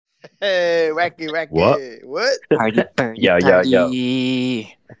Hey, wacky, What? wacky. What? Party, party, Yo, yo, yo.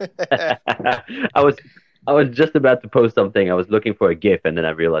 party. I was I was just about to post something. I was looking for a GIF and then I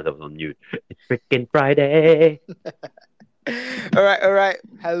realized I was on mute. It's freaking Friday. All right.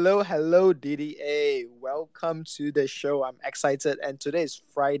 Hello, DDA. Welcome to the show. I'm excited, and today is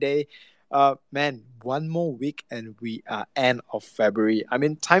Friday. Man, one more week, and we are end of February. I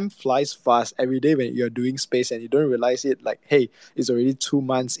mean, time flies fast every day when you're doing space, and you don't realize it. Like, hey, it's already 2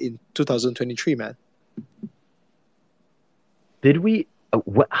 months in 2023, man. Did we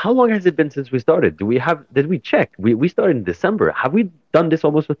how long has it been since we started? Did we check? We started in December. Have we done this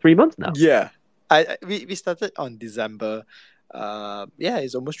almost for 3 months now? Yeah, we started on December. Yeah,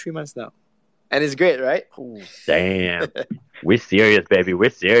 it's almost 3 months now, and it's great, right? Ooh. Damn. We're serious, baby. We're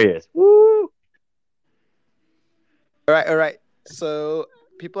serious. Woo! All right. So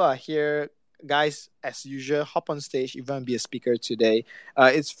people are here, guys. As usual, hop on stage. If you want to be a speaker today,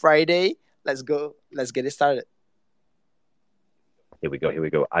 it's Friday. Let's go. Let's get it started. Here we go. Here we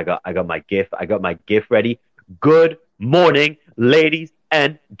go. I got my GIF. I got my GIF ready. Good morning, ladies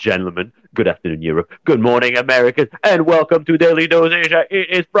and gentlemen. Good afternoon, Europe. Good morning, Americans, and welcome to Daily Dose Asia. It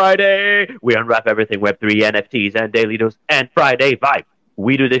is Friday. We unwrap everything Web3, NFTs, and Daily Dose and Friday Vibe.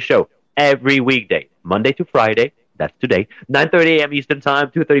 We do this show every weekday, Monday to Friday. That's today, 9:30 a.m. Eastern Time,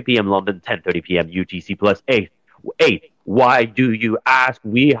 2:30 p.m. London, 10:30 p.m. UTC plus 8. Why do you ask?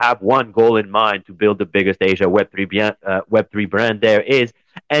 We have one goal in mind to build the biggest Asia Web3 brand there is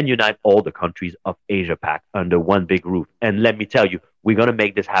and unite all the countries of Asia Pac under one big roof. And let me tell you, we're going to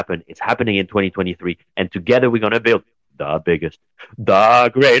make this happen. It's happening in 2023. And together we're going to build the biggest,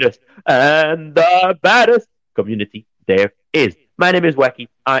 the greatest, and the baddest community there is. My name is Wacky.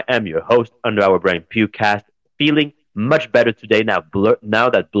 I am your host under our brand Pewcast. Feeling much better today now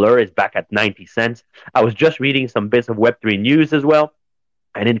that Blur is back at 90 cents. I was just reading some bits of Web3 news as well.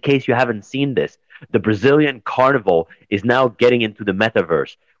 And in case you haven't seen this, the Brazilian Carnival is now getting into the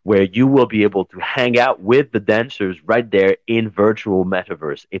metaverse where you will be able to hang out with the dancers right there in virtual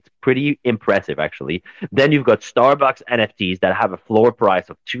metaverse. It's pretty impressive, actually. Then you've got Starbucks NFTs that have a floor price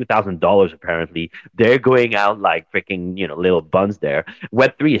of $2,000 apparently. They're going out like freaking, little buns there.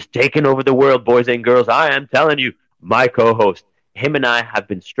 Web3 is taking over the world, boys and girls. I am telling you, my co-host, him and I have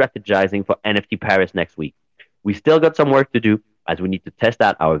been strategizing for NFT Paris next week. We still got some work to do as we need to test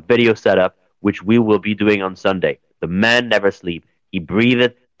out our video setup, which we will be doing on Sunday. The man never sleeps. He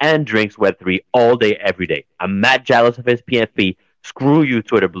breathes and drinks Web3 all day, every day. I'm mad jealous of his PFP. Screw you,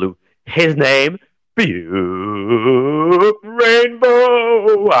 Twitter Blue. His name, Puke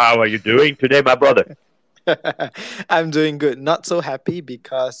Rainbow. How are you doing today, my brother? I'm doing good. Not so happy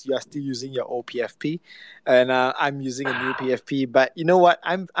because you are still using your old PFP, and I'm using a new PFP. But you know what?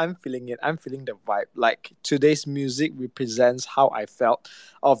 I'm feeling it. I'm feeling the vibe. Like today's music represents how I felt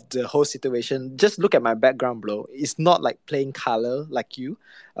of the whole situation. Just look at my background, bro. It's not like plain color like you.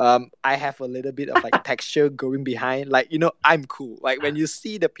 I have a little bit of like texture going behind. Like I'm cool. Like when you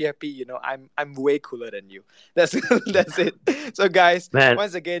see the PFP, I'm way cooler than you. That's that's it. So guys, Man,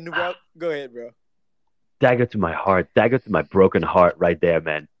 once again, well, go ahead, bro. dagger to my heart, dagger to my broken heart right there,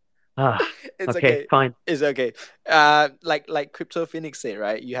 man. Ah, It's okay, okay. fine. It's okay. Like Crypto Phoenix said,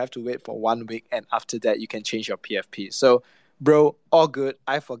 right? You have to wait for 1 week, and after that, you can change your PFP. So, bro, all good.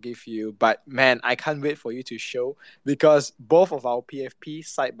 I forgive you, but man, I can't wait for you to show because both of our PFP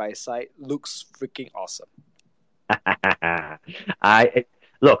side by side looks freaking awesome. I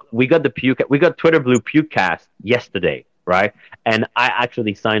look, we got Twitter Blue Pukecast yesterday, right? And I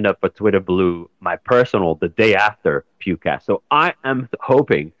actually signed up for Twitter Blue, my personal, the day after Pukecast. So I am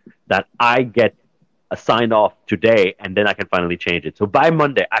hoping that I get a signed off today, and then I can finally change it. So by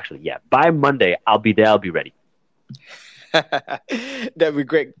Monday, actually, yeah, by Monday, I'll be there. I'll be ready. That'd be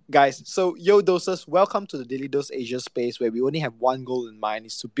great, guys. So, yo, doses, welcome to the Daily Dose Asia space where we only have one goal in mind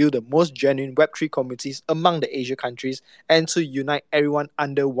is to build the most genuine Web3 communities among the Asia countries and to unite everyone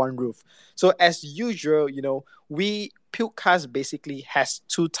under one roof. So, as usual, we Pilcast basically has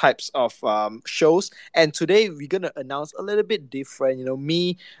two types of shows, and today we're gonna announce a little bit different.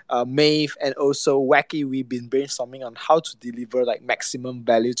 Me, Maeve, and also Wacky. We've been brainstorming on how to deliver like maximum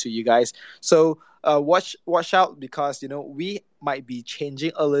value to you guys. So watch out because we might be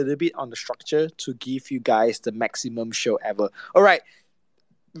changing a little bit on the structure to give you guys the maximum show ever. All right.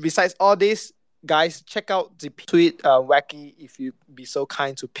 Besides all this, guys, check out the tweet, Wacky. If you be so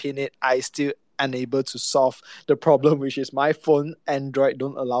kind to pin it, I still unable to solve the problem, which is my phone Android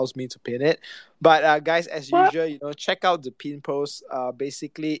don't allows me to pin it. But guys, as What? usual, check out the pin post.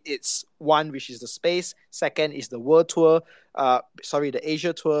 Basically, it's one which is the space. Second is the world tour. Sorry, the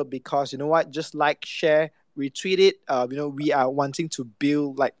Asia tour. Because you know what, just like, share, retweet it. We are wanting to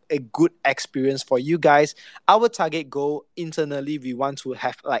build like a good experience for you guys. Our target goal internally, we want to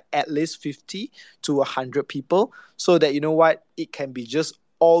have like at least 50 to 100 people, so that it can be just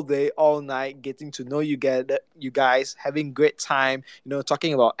all day, all night, getting to know you guys, having great time,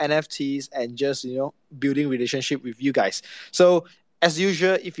 talking about NFTs and just building relationship with you guys. So as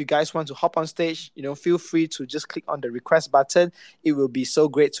usual, if you guys want to hop on stage, feel free to just click on the request button. It will be so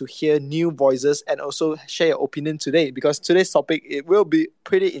great to hear new voices and also share your opinion today, because today's topic, it will be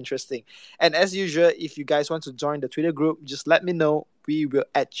pretty interesting. And as usual, if you guys want to join the Twitter group, just let me know. We will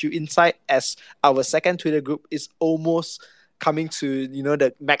add you inside, as our second Twitter group is almost coming to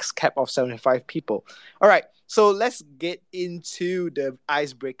the max cap of 75 people. All right, so let's get into the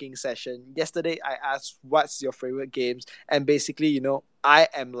ice breaking session. Yesterday I asked what's your favorite games, and basically I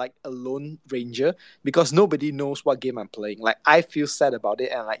am like a lone ranger because nobody knows what game I'm playing. Like, I feel sad about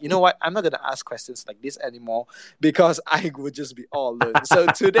it, and like, what, I'm not gonna ask questions like this anymore because I would just be all alone. So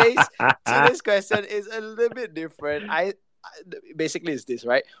today's question is a little bit different. I basically is this,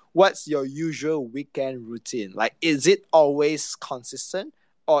 right? What's your usual weekend routine? Like, is it always consistent,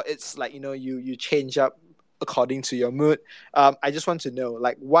 or it's like you change up according to your mood? I just want to know,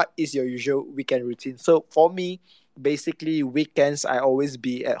 like, what is your usual weekend routine? So for me, basically weekends I always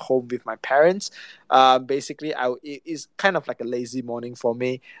be at home with my parents. Basically it is kind of like a lazy morning for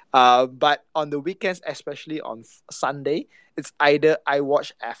me. But on the weekends, especially on Sunday, it's either I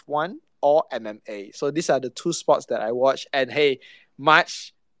watch F1 or MMA. So these are the two sports that I watch. And hey,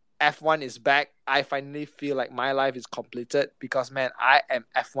 March, F1 is back. I finally feel like my life is completed, because man, I am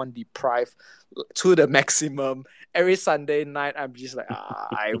F1 deprived to the maximum. Every Sunday night I'm just like,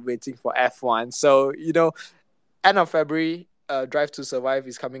 I'm waiting for F1. So end of February, Drive to Survive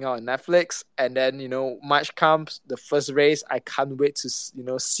is coming out on Netflix, and then March comes, the first race. I can't wait to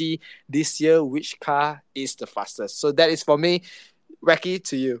see this year which car is the fastest. So that is for me. Wacky,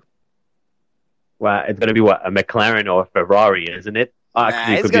 to you. Well, it's gonna be what, a McLaren or a Ferrari, isn't it? Oh,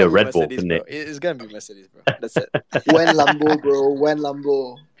 actually, it It's could be gonna a be Red Bull, Mercedes, couldn't bro. it? It's gonna be Mercedes, bro. That's it. When Lambo, bro. When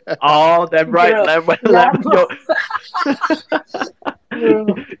Lambo. Oh, that's right. Bro, Yo,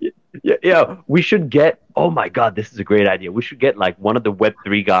 bro. yeah, we should get. Oh my God, this is a great idea. We should get like one of the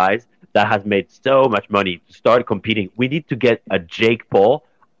Web3 guys that has made so much money to start competing. We need to get a Jake Paul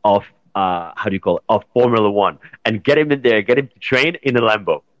of how do you call it, of Formula One, and get him in there, get him to train in a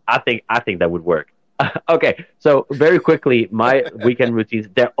Lambo. I think that would work. Okay, so very quickly, my weekend routines,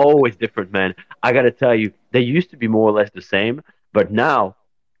 they're always different, man. I gotta tell you, they used to be more or less the same, but now,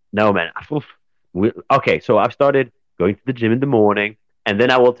 no, man. Oof. Okay, so I've started going to the gym in the morning, and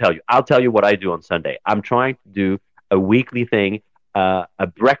then I'll tell you what I do on Sunday. I'm trying to do a weekly thing, a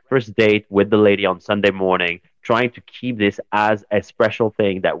breakfast date with the lady on Sunday morning, trying to keep this as a special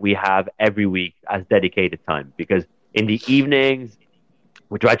thing that we have every week as dedicated time. Because in the evenings,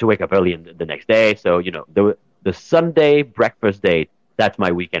 we try to wake up early in the next day. So, the Sunday breakfast date, that's my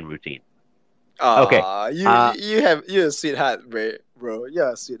weekend routine. Okay. You're a sweetheart, bro. You're a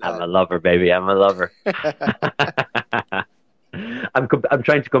I'm sweetheart. a lover, baby. I'm a lover. I'm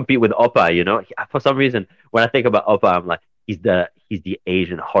trying to compete with Oppa. For some reason, when I think about Oppa, I'm like, he's the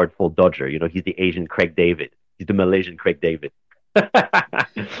Asian hardful dodger. He's the Asian Craig David. He's the Malaysian Craig David.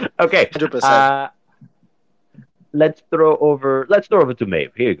 Okay. 100%. Let's throw over to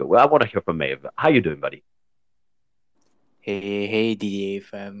Maeve. Here you go. Well, I want to hear from Maeve. How you doing, buddy? Hey, DDA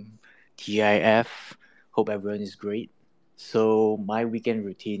fam, GIF. Hope everyone is great. So my weekend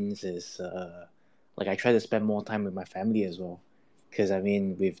routines is like I try to spend more time with my family as well, because I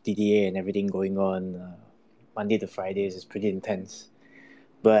mean with DDA and everything going on, Monday to Fridays is pretty intense.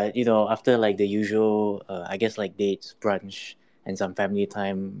 But after like the usual, I guess like dates, brunch, and some family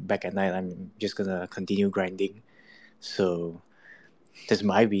time back at night, I'm just gonna continue grinding. So that's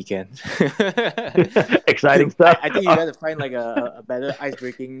my weekend. Exciting stuff. I think you gotta find like a better ice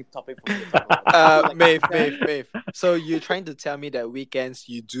breaking topic for me to talk about. Like, Maeve. So you're trying to tell me that weekends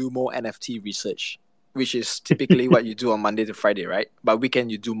you do more NFT research, which is typically what you do on Monday to Friday, right? But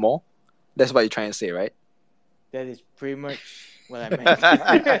weekend you do more. That's what you're trying to say, right? That is pretty much what I meant.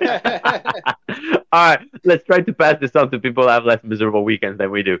 All right, let's try to pass this on to people who have less miserable weekends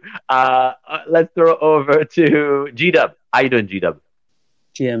than we do. Let's throw over to G Dub. How you doing, G Dub?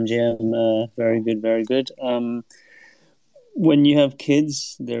 GM, very good, very good. When you have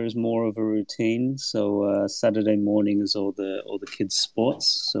kids, there is more of a routine. So Saturday morning is all the kids'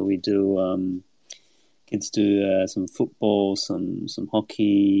 sports. So we do kids do some football, some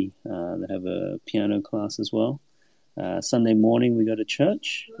hockey. They have a piano class as well. Sunday morning we go to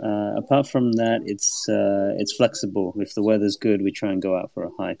church. Apart from that, it's flexible. If the weather's good, we try and go out for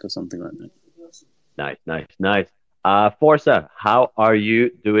a hike or something like that. Nice, nice, nice. Forza, how are you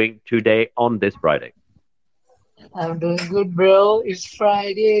doing today on this Friday? I'm doing good, bro. It's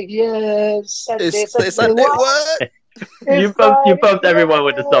Friday. Yes, Saturday, It's Saturday. Sunday. What? What? It's You Friday. pumped everyone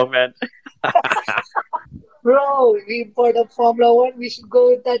with the Yeah. song, man. Bro, we bought a Formula One. We should go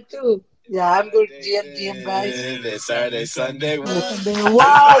with that too. Yeah, I'm good. GM, guys. It's Saturday, Sunday. Saturday, What? Sunday.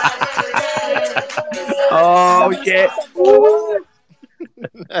 What? Oh Saturday, shit. Sunday. What?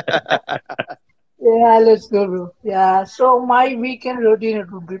 Yeah, let's go, bro. Yeah, so my weekend routine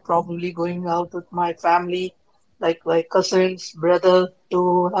it would be probably going out with my family, like my cousins, brother,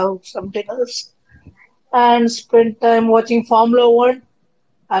 to have some dinners and spend time watching Formula One.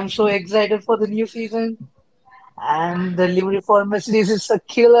 I'm so excited for the new season. And the livery for Mercedes is a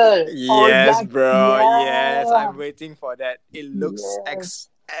killer. All Yes, black. bro. Yes, Yeah. I'm waiting for that. It looks Yes.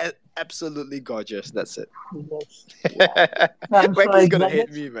 absolutely gorgeous. That's it. Yes. Yeah. I'm so Wacky's gonna hate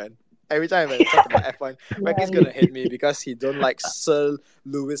excited. me, man. Every time when I talk about F1, Yeah, Wacky's gonna hate me because he don't like Sir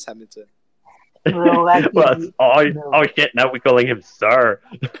Lewis Hamilton. bro, Well, actually, oh no. shit, now we're calling him Sir.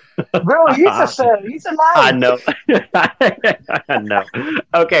 Bro, he's a sir. He's I alive. know. I know.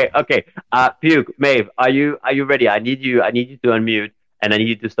 Okay, okay. Puke, Maeve, are you ready? I need you to unmute and I need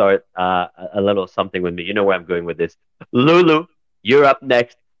you to start a little something with me. You know where I'm going with this. Lulu, you're up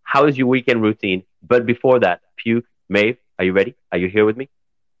next. How is your weekend routine? But before that, Puke, Maeve, are you ready? Are you here with me?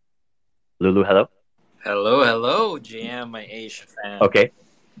 Lulu, hello? Hello, hello, GM, my Asia fan. Okay.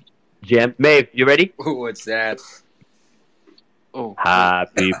 Jam, Maeve, you ready? What's that? Oh, wait.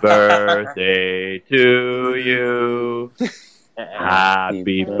 Happy birthday to you.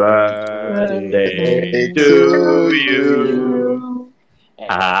 Happy Happy birthday birthday Birthday to To to you. you, you.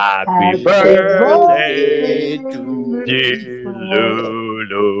 Happy Happy happy birthday, birthday birthday, to dear dear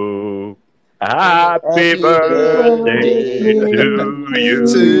Lulu. Happy happy birthday birthday to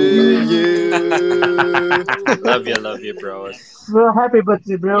to you. you. love you, bros. Bro, happy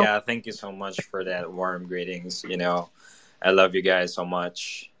birthday, bro. Yeah, thank you so much for that warm greetings. I love you guys so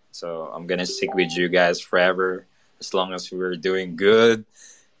much. So I'm gonna stick with you guys forever as long as we're doing good.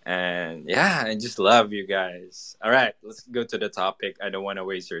 And yeah, I just love you guys. All right, let's go to the topic. I don't want to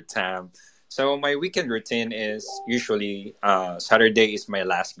waste your time. So my weekend routine is usually Saturday is my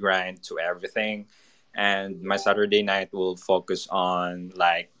last grind to everything, and my Saturday night will focus on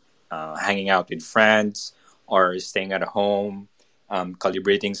like hanging out with friends or staying at home,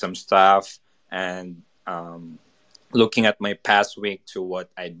 calibrating some stuff, and looking at my past week to what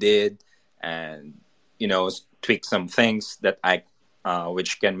I did, and tweak some things that I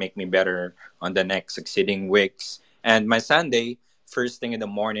which can make me better on the next succeeding weeks. And my Sunday, first thing in the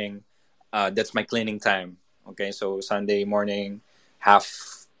morning, that's my cleaning time. Okay, so Sunday morning,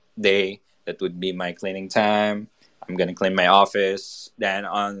 half day, that would be my cleaning time. I'm gonna clean my office. Then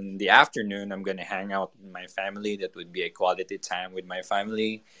on the afternoon, I'm gonna hang out with my family. That would be a quality time with my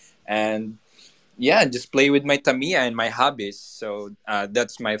family, and yeah, just play with my Tamiya and my hobbies. So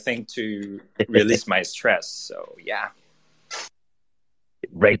that's my thing to release my stress. So yeah.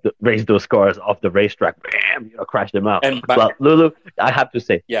 Raise those cars off the racetrack. Bam! Crash them out. And but Well, Lulu, I have to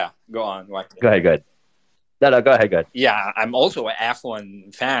say, yeah, go on. What? go ahead, go ahead. No, no, go ahead, go ahead. Yeah, I'm also a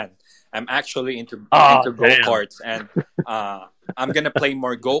F1 fan. I'm actually Oh, into go damn. karts, and I'm gonna play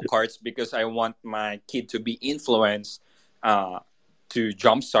more go karts because I want my kid to be influenced uh, to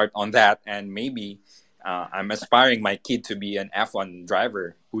jumpstart on that, and maybe I'm aspiring my kid to be an F1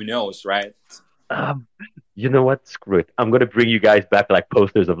 driver. Who knows, right? Um, you know what? Screw it. I'm gonna bring you guys back like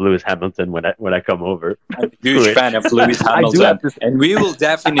posters of Lewis Hamilton when I come over. I'm a Screw huge it. fan of Lewis I do Hamilton, have to. and we will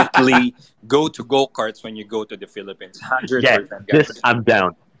definitely go to go karts when you go to the Philippines. Hundred Yeah, percent, this guys. I'm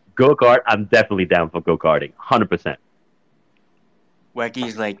down. Go kart. I'm definitely down for go karting. 100%. Wacky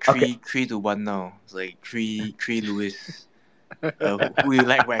is like Okay. three to one now. It's like three Lewis. Who you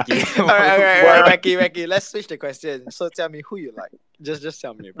like, Wacky? All right, Well, Wacky. Let's switch the question. So tell me who you like. Just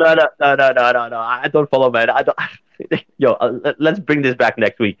tell me, bro. no. I don't follow, man. I don't. Yo, let's bring this back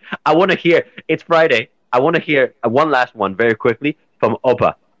next week. I want to hear. It's Friday. I want to hear one last one very quickly from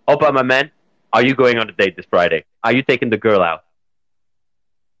Opa. Opa, my man, are you going on a date this Friday? Are you taking the girl out?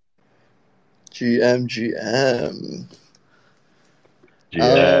 GM.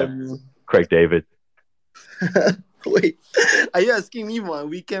 Yeah, Um, Craig David. wait, are you asking me my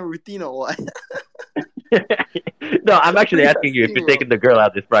weekend routine or what? No, I'm What are actually you asking you if asking, you're bro? taking the girl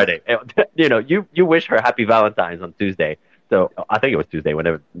out this Friday. You wish her happy Valentine's on Tuesday. So I think it was Tuesday,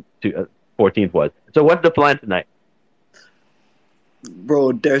 whenever 14th was. So what's the plan tonight?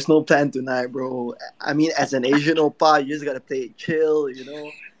 Bro, there's no plan tonight, bro. I mean, as an Asian oppa, you just gotta play it chill, you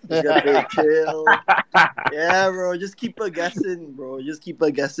know? Just gotta play it chill. Yeah, bro, just keep her guessing, bro. Just keep her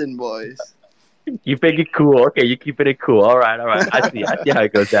guessing, boys. Keeping it cool. Okay, you're keeping it cool. All right. I see how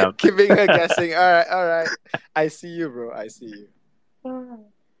it goes down. Keeping her guessing. All right. I see you, bro. I see you. All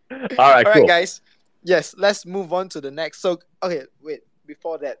right, All right, cool. guys. Yes, let's move on to the next. So, okay, wait.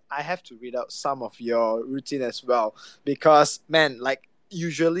 Before that, I have to read out some of your routine as well because, man, like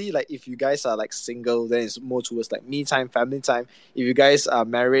usually, like if you guys are like single, then it's more towards like me time, family time. If you guys are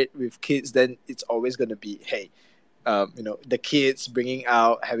married with kids, then it's always gonna be, hey, the kids bringing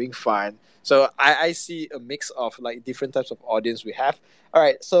out, having fun. So I see a mix of like different types of audience we have. All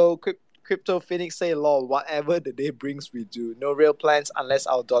right, so Crypto Phoenix say, lol, whatever the day brings, we do. No real plans unless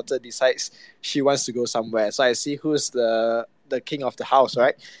our daughter decides she wants to go somewhere. So I see who's the king of the house,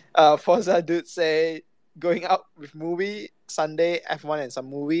 right? Forza Dude say, going out with movie, Sunday, F1 and some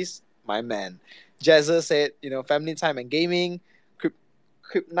movies, my man. Jazza said, family time and gaming.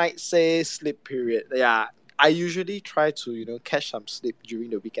 Crypt Knight says, sleep period. Yeah, I usually try to, catch some sleep during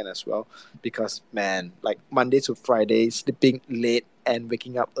the weekend as well because, man, like Monday to Friday, sleeping late and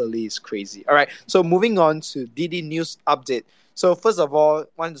waking up early is crazy. All right, so moving on to DD News update. So first of all,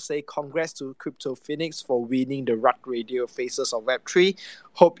 want to say congrats to Crypto Phoenix for winning the Rug Radio Faces of Web3.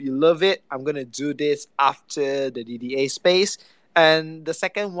 Hope you love it. I'm going to do this after the DDA space. And the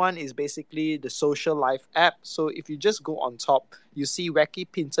second one is basically the social life app. So if you just go on top, you see Wacky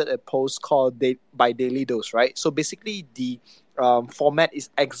painted a post called by Daily Dose, right? So basically the format is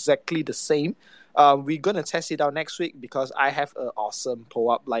exactly the same. We're going to test it out next week because I have an awesome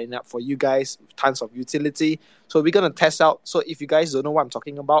pull-up lineup for you guys, tons of utility. So we're going to test out. So if you guys don't know what I'm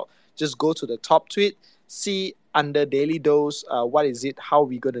talking about, just go to the top tweet, see under Daily Dose, what is it, how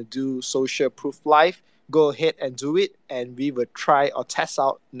we're going to do social proof live. Go ahead and do it, and we will try or test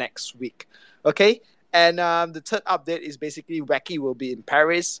out next week. Okay? And the third update is basically Wacky will be in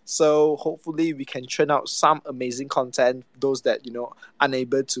Paris, so hopefully we can churn out some amazing content. Those that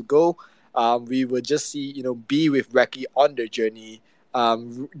unable to go, we will just see be with Wacky on the journey.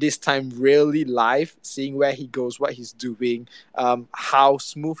 This time really live, seeing where he goes, what he's doing, how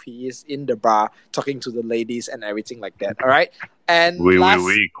smooth he is in the bar, talking to the ladies and everything like that. All right. And Oui, last...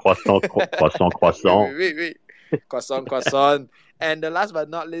 croissant. Oui. Croissant. And the last but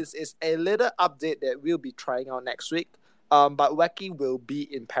not least is a little update that we'll be trying out next week. But Wacky will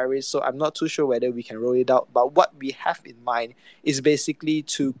be in Paris, so I'm not too sure whether we can roll it out. But what we have in mind is basically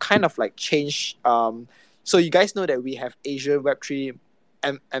to kind of like change. So you guys know that we have Asia Web3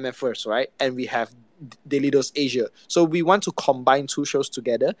 MFers, right? And we have Daily Dose Asia. So we want to combine two shows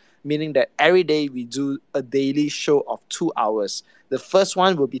together, meaning that every day we do a daily show of 2 hours. The first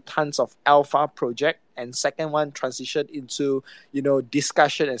one will be tons of alpha project, and second one transition into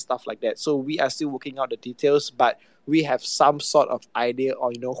discussion and stuff like that. So we are still working out the details, but we have some sort of idea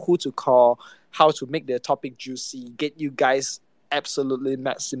on who to call, how to make the topic juicy, get you guys absolutely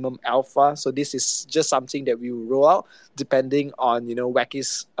maximum alpha. So this is just something that we will roll out depending on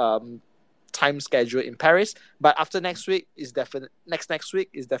Wacky's time schedule in Paris. But after next week is next week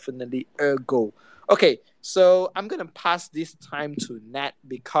is definitely a go. Okay, so I'm gonna pass this time to Nat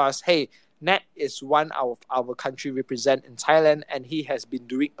because hey, Nat is one of our country represent in Thailand, and he has been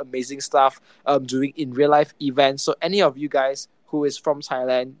doing amazing stuff, doing in real life events. So any of you guys who is from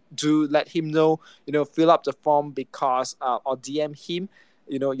Thailand, do let him know, fill up the form because or DM him,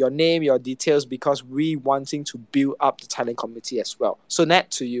 your name, your details, because we wanting to build up the Thailand community as well. So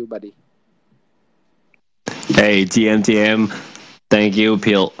Nat, to you, buddy. Hey, TM. Thank you,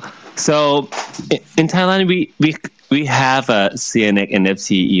 Pil. So in Thailand, we have a CNX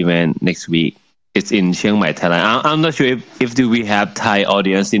NFT event next week. It's in Chiang Mai, Thailand. I'm not sure if do we have Thai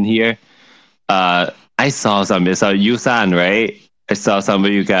audience in here. I saw some. I saw Yusan, right? I saw some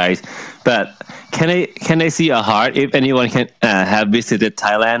of you guys. But can I see a heart if anyone can have visited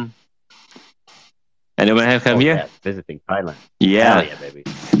Thailand? Anyone have come here? Yeah, visiting Thailand. Yeah. Hell yeah, baby.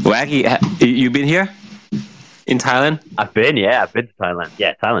 Wacky, you been here? In Thailand? I've been to Thailand.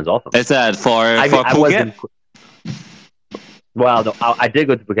 Yeah, Thailand's awesome. Is that for Phuket? Well, no, I did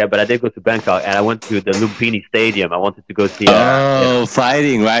go to Phuket, but I did go to Bangkok, and I went to the Lumpini Stadium. I wanted to go see.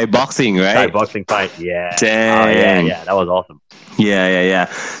 Fighting, right? Boxing, right? Thai boxing fight, yeah. Dang. Yeah, that was awesome. Yeah.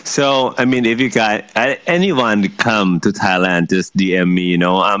 So, I mean, if you guys, anyone come to Thailand, just DM me.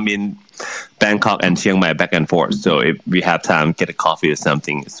 I'm in Bangkok and Chiang Mai back and forth. So if we have time, get a coffee or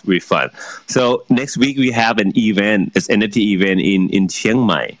something. It's really fun. So next week we have an event. It's an NFT event in Chiang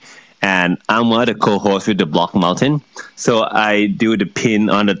Mai. And I'm one of the co-hosts with the Block Mountain. So I do the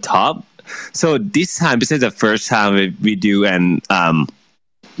pin on the top. So this time, this is the first time we do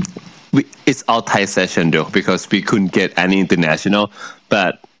it's all Thai session though, because we couldn't get any international.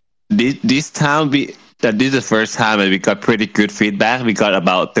 But this time this is the first time that we got pretty good feedback. We got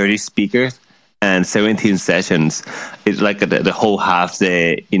about 30 speakers and 17 sessions. It's like the whole half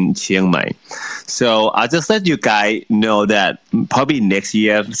day in Chiang Mai. So I'll just let you guys know that probably next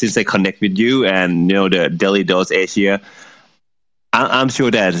year, since I connect with you and the Daily Dose Asia, I'm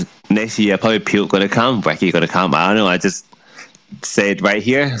sure that next year probably Peel gonna come, Wacky gonna come. I don't know. I just say it right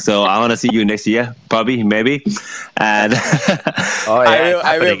here. So I want to see you next year, probably, maybe. And Oh yeah,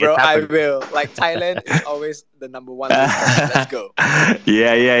 I will, bro. It's I happening. will. Like Thailand is always the number one list for me. Let's go.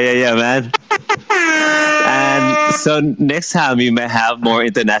 Yeah, man. And so next time we may have more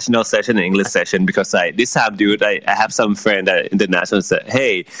international session and English session, because this time, dude, I have some friend that international said,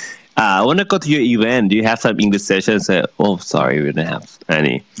 hey, I want to go to your event. Do you have some English sessions? Oh, sorry, we don't have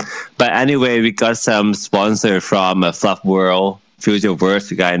any. But anyway, we got some sponsor from Fluff World, Future Words.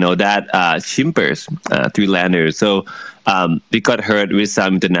 You guys know that. Chimpers, Three-landers. So we got heard with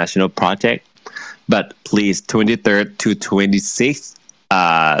some international project. But please, 23rd to 26th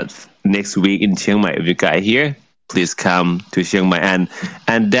next week in Chiang Mai, if you guys here, please come to Chiang Mai.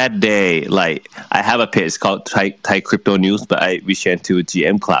 And that day, like, I have a page called Thai Crypto News, but we share to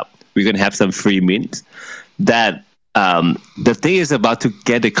GM Club. We're going to have some free mints. That the thing is about to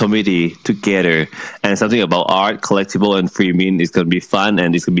get the committee together, and something about art, collectible, and free mint is going to be fun,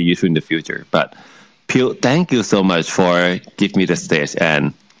 and it's going to be useful in the future. But Peel, thank you so much for giving me the stage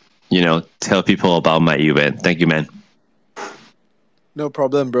and tell people about my event. Thank you, man. No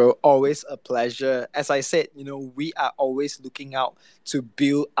problem, bro. Always a pleasure. As I said, we are always looking out to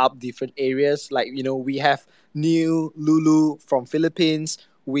build up different areas. Like, we have new Lulu from Philippines.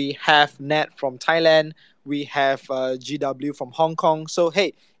 We have Nat from Thailand. We have GW from Hong Kong. So,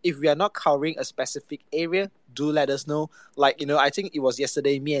 hey, if we are not covering a specific area, do let us know. Like, I think it was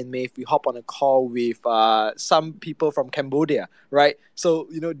yesterday, me and Maeve, we hop on a call with some people from Cambodia, right? So,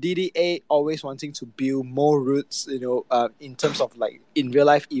 DDA always wanting to build more roots, in terms of like in real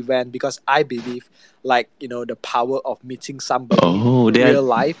life event, because I believe like, the power of meeting somebody in real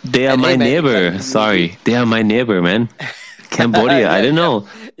life. They are And, my hey, man, if, neighbor. like, Sorry, they are my neighbor, man. Cambodia, I don't know.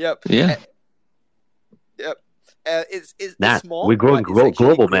 Yep. Yeah. Yep. It's Nat, small, we're growing but it's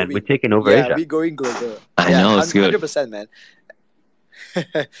actually global, man. We're growing. taking over Yeah, Asia. we're going global. I know, it's good. 100%, man.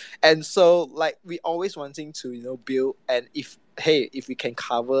 And so, like, we always wanting to build, and if we can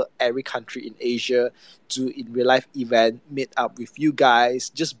cover every country in Asia, do in real life event, meet up with you guys,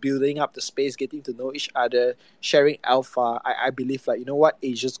 just building up the space, getting to know each other, sharing alpha. I believe, like,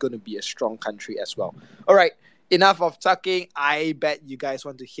 Asia's gonna be a strong country as well. All right, enough of talking. I bet you guys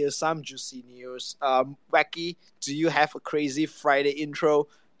want to hear some juicy news. Wacky, do you have a crazy Friday intro?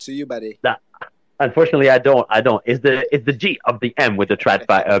 To you, buddy. Unfortunately, I don't. It's the G of the M with the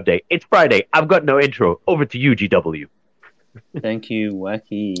TradFi update. It's Friday. I've got no intro. Over to you, GW. Thank you,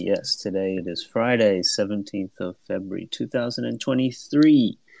 Wacky. Yes, today it is Friday, 17th of February,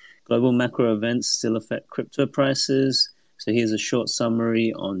 2023. Global macro events still affect crypto prices. So here's a short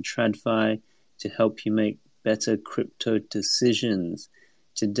summary on TradFi to help you make better crypto decisions.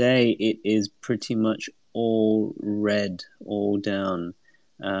 Today it is pretty much all red, all down.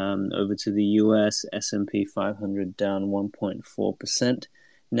 Over to the US, S&P 500 down 1.4%,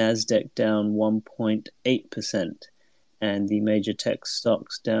 NASDAQ down 1.8%, and the major tech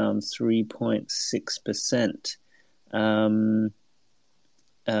stocks down 3.6%.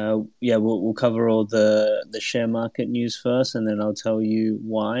 We'll cover all the share market news first, and then I'll tell you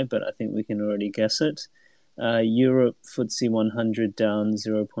why, but I think we can already guess it. Europe, FTSE 100 down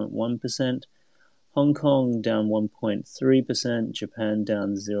 0.1%. Hong Kong down 1.3%, Japan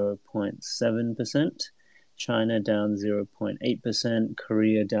down 0.7%, China down 0.8%,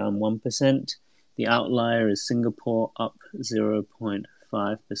 Korea down 1%. The outlier is Singapore up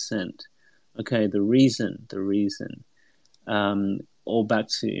 0.5%. Okay, the reason. All back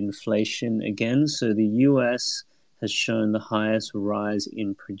to inflation again. So the US has shown the highest rise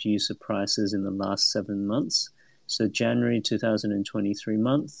in producer prices in the last 7 months. So January 2023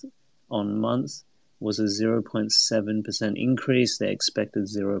 month on month was a 0.7% increase. They expected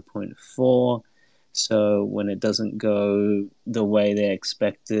 0.4%. So when it doesn't go the way they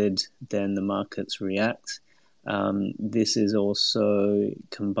expected, then the markets react. This is also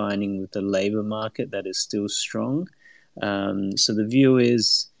combining with the labor market that is still strong. So the view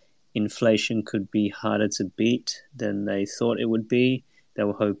is inflation could be harder to beat than they thought it would be. They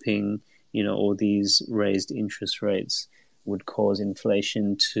were hoping, all these raised interest rates would cause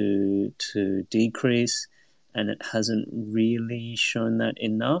inflation to decrease, and it hasn't really shown that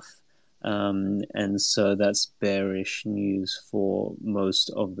enough. And so that's bearish news for most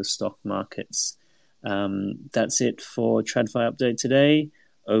of the stock markets. That's it for TradFi Update today.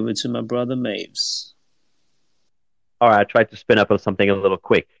 Over to my brother Maves. All right, I tried to spin up on something a little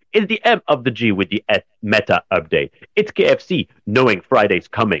quick. It's the M of the G with the S meta update. It's KFC knowing Friday's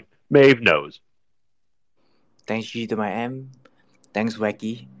coming. Maeve knows. Thanks G to my M. Thanks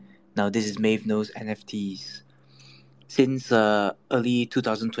Wacky. Now this is Maeve Knows NFTs. Since early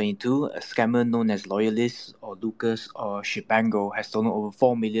 2022, a scammer known as Loyalist or Lucas or Shibango has stolen over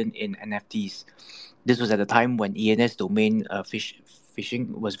 4 million in NFTs. This was at a time when ENS domain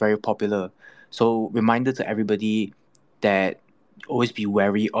phishing was very popular. So reminder to everybody that always be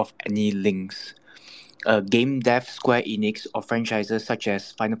wary of any links. Game dev Square Enix or franchises such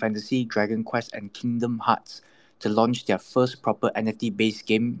as Final Fantasy, Dragon Quest, and Kingdom Hearts to launch their first proper NFT-based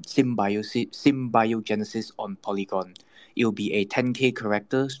game, Symbiogenesis, on Polygon. It will be a 10k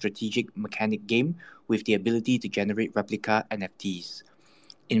character strategic mechanic game with the ability to generate replica NFTs.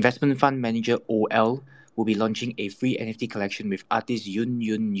 Investment fund manager OL will be launching a free NFT collection with artist Yun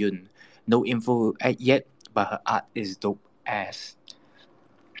Yun Yun. No info yet, but her art is dope as.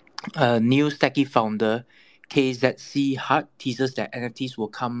 New Stacky founder KZC Hart teases that NFTs will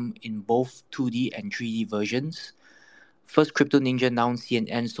come in both 2D and 3D versions. First Crypto Ninja announced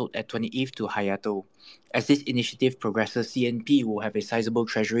CNN sold at 20th to Hayato. As this initiative progresses, CNP will have a sizable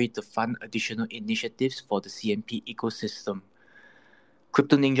treasury to fund additional initiatives for the CNP ecosystem.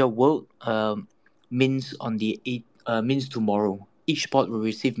 Crypto Ninja World mints on the mints tomorrow. Each spot will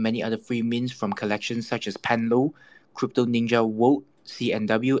receive many other free mints from collections such as Panlo, Crypto Ninja World,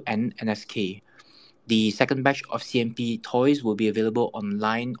 CNW, and NSK. The second batch of CMP toys will be available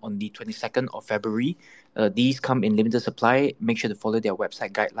online on the 22nd of February. These come in limited supply. Make sure to follow their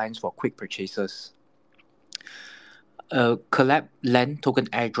website guidelines for quick purchases. Collab Land token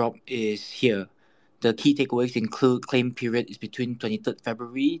airdrop is here. The key takeaways include claim period is between 23rd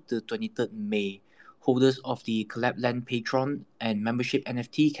February to 23rd May. Holders of the Collab Land Patron and membership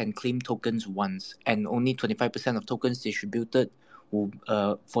NFT can claim tokens once, and only 25% of tokens distributed will,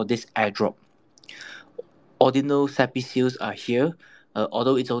 for this airdrop. Ordinal Sappy seals are here.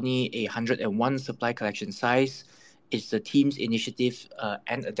 Although it's only a 101 supply collection size, it's the team's initiative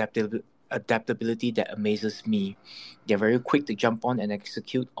and adaptability that amazes me. They're very quick to jump on and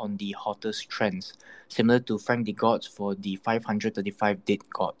execute on the hottest trends, similar to Frank the Gods for the 535 Dead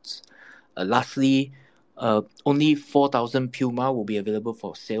Gods. Lastly, only 4,000 Puma will be available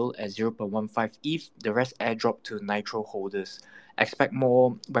for sale at 0.15 ETH, the rest airdrop to Nitro holders. Expect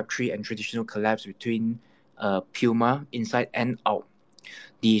more Web3 and traditional collabs between Puma inside and out.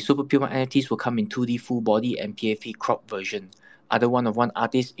 The Super Puma NFTs will come in 2D full body and PFP crop version. Other one-of-one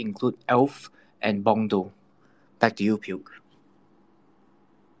artists include Elf and Bongdo. Back to you, Puke.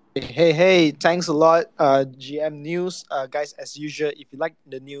 Hey, thanks a lot, GM News. Guys, as usual, if you like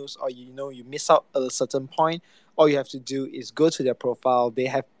the news or you miss out at a certain point, all you have to do is go to their profile. They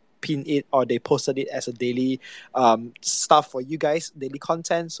have pinned it or they posted it as a daily stuff for you guys, daily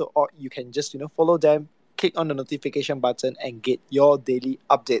content. So or you can just follow them, click on the notification button and get your daily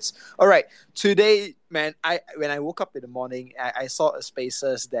updates. All right, today, man, when I woke up in the morning, I saw a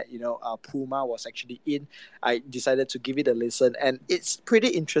spaces that Puma was actually in. I decided to give it a listen, and it's pretty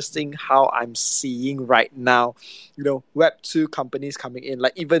interesting how I'm seeing right now, Web2 companies coming in.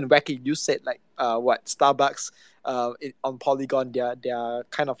 Like even Wacky, you said like Starbucks. On Polygon, their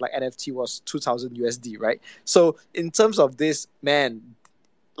kind of like NFT was 2,000 USD, right? So in terms of this, man,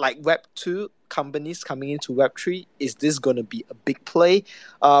 like Web2 companies coming into Web3, is this going to be a big play?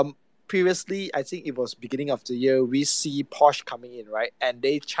 Previously, I think it was beginning of the year, we see Porsche coming in, right? And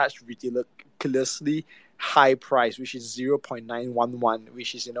they charge ridiculously high price, which is 0.911,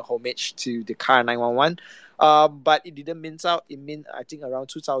 which is homage to the car 911. But it didn't mince out. It mint, I think, around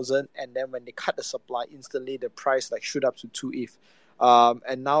 2,000. And then when they cut the supply, instantly the price like shoot up to 2 ETH.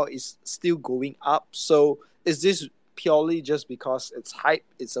 And now it's still going up. So is this purely just because it's hype?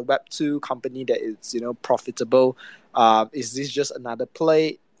 It's a Web2 company that is profitable. Is this just another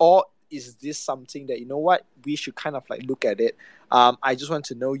play, or is this something that we should kind of like look at it? I just want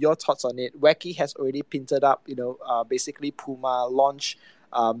to know your thoughts on it. Wacky has already printed up basically Puma launch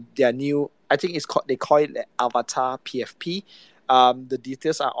their new, I think they call it Avatar PFP. The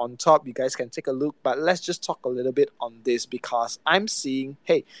details are on top. You guys can take a look, but let's just talk a little bit on this, because I'm seeing,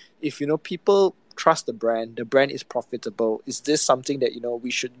 hey, if people trust the brand is profitable, is this something that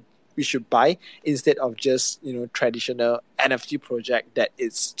we should buy instead of just traditional NFT project that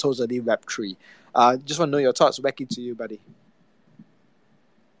is totally Web3? Just want to know your thoughts. Wacky, to you, buddy.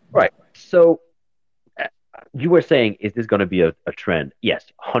 Right. So you were saying, is this going to be a trend? Yes,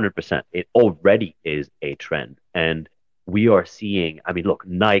 100%. It already is a trend, and we are seeing. I mean, look,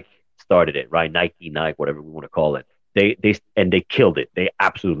 Nike started it, right? Nike, whatever we want to call it. they killed it. They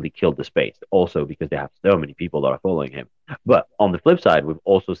absolutely killed the space. Also because they have so many people that are following him. But on the flip side, we've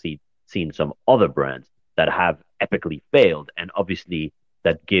also seen some other brands that have epically failed, and obviously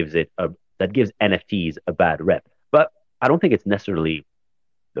that gives NFTs a bad rep. But I don't think it's necessarily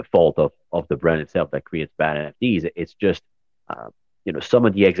the fault of the brand itself that creates bad NFTs. It's just uh, some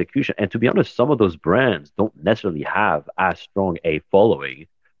of the execution. And to be honest, some of those brands don't necessarily have as strong a following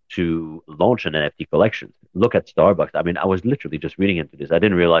to launch an NFT collection. Look at Starbucks. I mean, I was literally just reading into this. I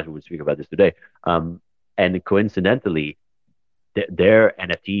didn't realize we would speak about this today. And coincidentally, their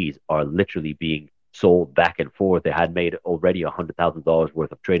NFTs are literally being sold back and forth. They had made already $100,000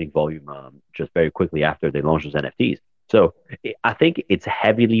 worth of trading volume just very quickly after they launched those NFTs. So I think it's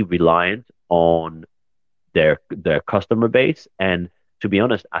heavily reliant on their customer base. And to be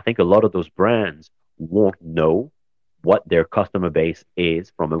honest, I think a lot of those brands won't know what their customer base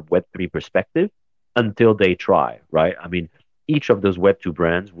is from a Web3 perspective until they try, right? I mean, each of those Web2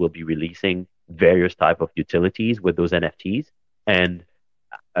 brands will be releasing various type of utilities with those NFTs. And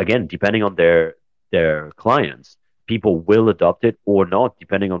again, depending on their clients, people will adopt it or not,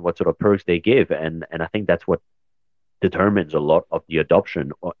 depending on what sort of perks they give. And I think that's what determines a lot of the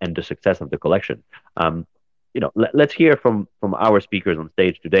adoption and the success of the collection. Let's hear from our speakers on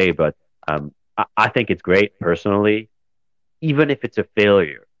stage today, but I think it's great personally, even if it's a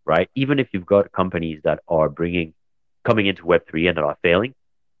failure, right? Even if you've got companies that are coming into Web3 and that are failing,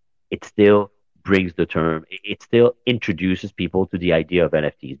 it still brings the term, it still introduces people to the idea of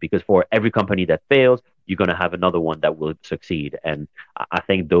NFTs, because for every company that fails, you're going to have another one that will succeed. And I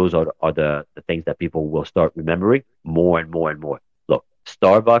think those are the things that people will start remembering more and more and more. Look,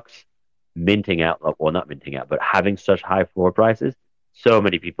 Starbucks minting out, well, not minting out, but having such high floor prices, so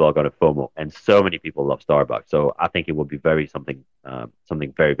many people are going to FOMO, and so many people love Starbucks. So I think it will be something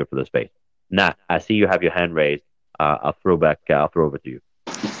very good for the space. Nat, I see you have your hand raised. I'll throw over to you.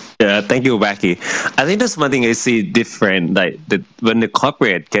 Yeah, thank you, Wacky. I think that's one thing I see different. Like when the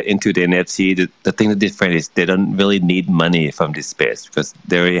corporate get into the NFT, the thing that's different is they don't really need money from this space because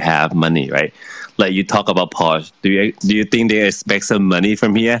they already have money, right? Like you talk about Porsche. Do you think they expect some money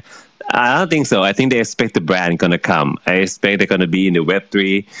from here? I don't think so. I think they expect the brand gonna come. I expect they're gonna be in the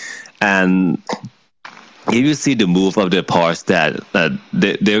Web3, and if you see the move of the Porsche that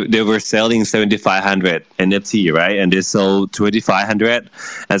they were selling 7,500 NFT, right? And they sold 2,500.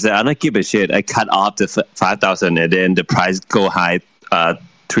 I said, I don't give a shit. I cut off the 5,000, and then the price go high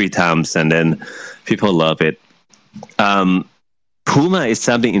 3 times, and then people love it. Puma is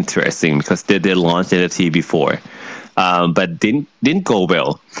something interesting because they launched NFT before. But didn't go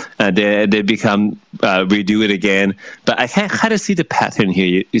well. They become redo it again. But I can kind of see the pattern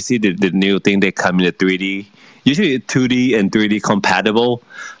here. You see the new thing, they come in the 3D. Usually 2D and 3D compatible,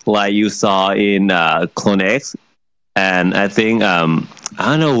 like you saw in Clone X. And I think I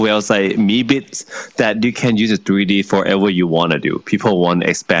don't know who else, like Meebits, that you can use the 3D for whatever you want to do. People want to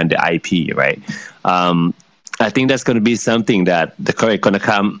expand the IP, right? I think that's going to be something that the corporate going to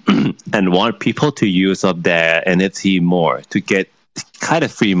come and want people to use of their NFT more to get kind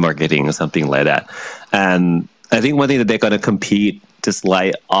of free marketing or something like that. And I think one thing that they're going to compete, just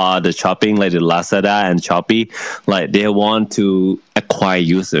like the shopping, like the Lazada and Shopee, like they want to acquire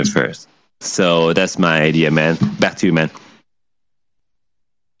users first. So that's my idea, man. Back to you, man.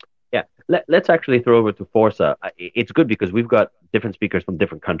 Yeah, let's actually throw over to Forza. It's good because we've got different speakers from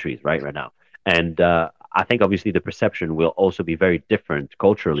different countries right now. And I think obviously the perception will also be very different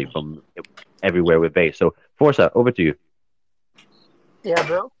culturally from everywhere we're based. So Forza, over to you. Yeah,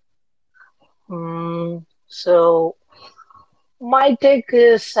 bro. So my take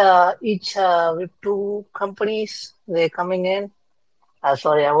is each with two companies they're coming in.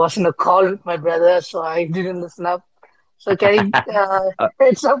 Sorry, I was in a call with my brother, so I didn't listen up. So can you Uh,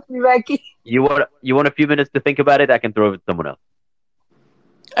 heads up, Vivaki? you want a few minutes to think about it? I can throw it to someone else.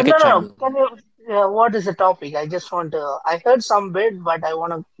 I No, can no, chime no. in. Can you? What is the topic? I just want to. I heard some bit, but I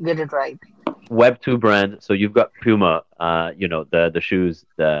want to get it right. Web2 brand. So you've got Puma, the shoes,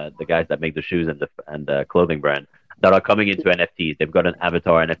 the guys that make the shoes and the clothing brand that are coming into NFTs. They've got an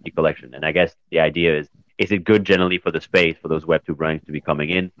avatar NFT collection, and I guess the idea is it good generally for the space for those Web2 brands to be coming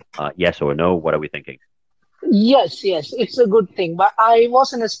in? Yes or no? What are we thinking? Yes, yes, it's a good thing. But I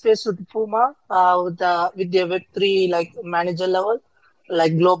was in a space with Puma, with the Web3 like manager level,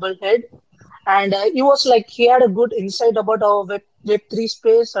 like global head, and he was like he had a good insight about our Web3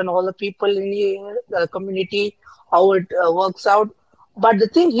 space and all the people in the community, how it works out. But the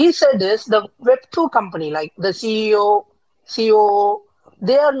thing he said is the Web2 company, like the CEO, COO,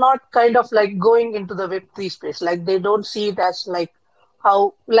 they are not kind of like going into the Web3 space. Like they don't see it as like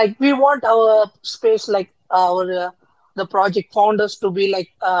how like we want our space like our the project founders to be like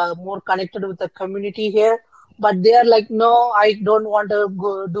more connected with the community here. But they are like, no, I don't want to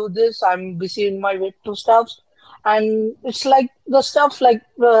go do this. I'm busy in my Web2 stuffs, and it's like the stuff like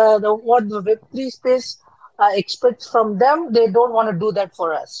the what the Web3 space expects from them. They don't want to do that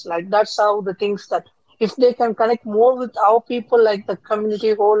for us. Like that's how the things that if they can connect more with our people, like the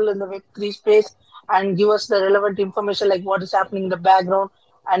community whole in the Web3 space, and give us the relevant information like what is happening in the background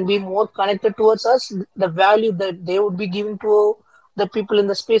and be more connected towards us, the value that they would be giving to the people in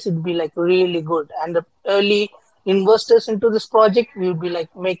the space would be like really good. And the early investors into this project will be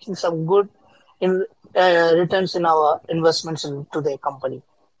like making some good in returns in our investments into their company.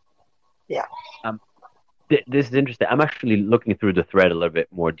 Yeah. Um, this is interesting. I'm actually looking through the thread a little bit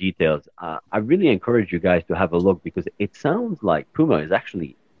more details. I really encourage you guys to have a look because it sounds like Puma is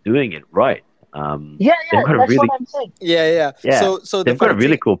actually doing it right. Yeah, They've yeah, got a that's what really, I'm saying. Yeah. yeah, So the they've got a funny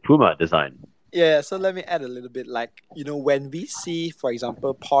really thing, cool Puma design. yeah, so let me add a little bit. Like, when we see, for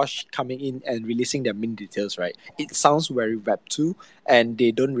example, Porsche coming in and releasing their min details, right? It sounds very Web2 and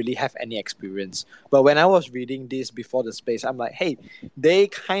they don't really have any experience. But when I was reading this before the space, I'm like, hey, they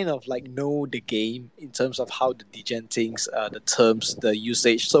kind of like know the game in terms of how the degen things, the terms, the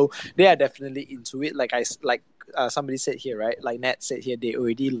usage. So they are definitely into it. Somebody said here, right? Like Nat said here, they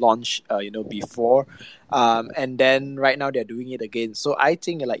already launched, before, and then right now they're doing it again. So I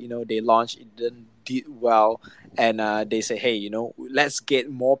think like they launched, it did well, and they say, hey, let's get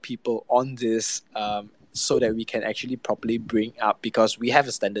more people on this, so that we can actually properly bring up, because we have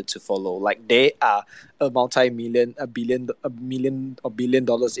a standard to follow. Like they are a multi-million, a billion or billion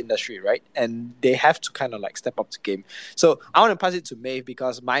dollars industry, right? And they have to kind of like step up the game. So I want to pass it to Maeve,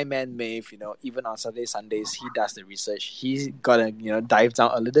 because my man Maeve, even on Saturday, Sundays, he does the research. He's gonna, dive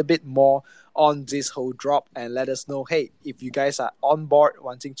down a little bit more on this whole drop and let us know, hey, if you guys are on board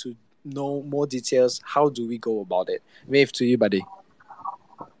wanting to know more details, how do we go about it? Maeve, to you, buddy.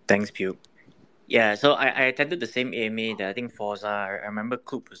 Thanks, Pew. Yeah, so I attended the same AMA that I think Forza. I remember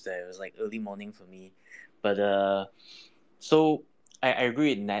Coop was there. It was like early morning for me. But so I agree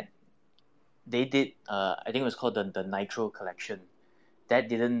with Nat. They did, I think it was called the Nitro Collection. That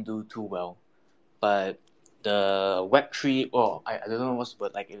didn't do too well. But the Web3, I don't know what's the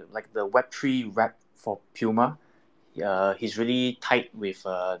word, like the Web3 rep for Puma, he's really tight with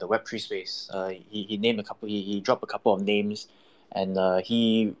the Web3 space. He named a couple, he dropped a couple of names, and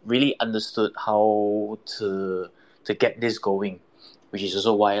he really understood how to get this going, which is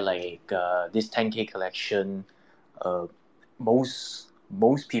also why this 10K collection, uh, most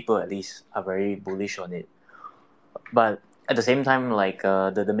people at least are very bullish on it. But at the same time,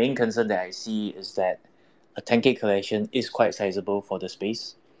 the main concern that I see is that a 10K collection is quite sizable for the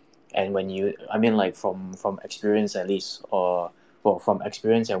space. And when I mean, like from experience at least, or well, from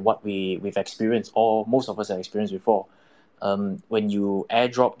experience and what we've experienced, or most of us have experienced before, when you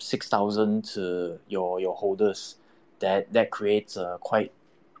airdrop 6,000 to your holders, that creates quite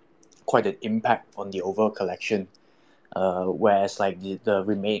an impact on the overall collection. Whereas like the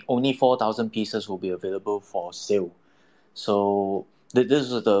remain only 4,000 pieces will be available for sale. So this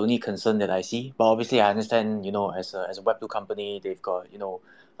is the only concern that I see. But obviously, I understand, as a Web2 company, they've got,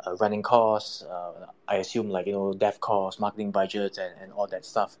 running costs, I assume dev costs, marketing budgets, and all that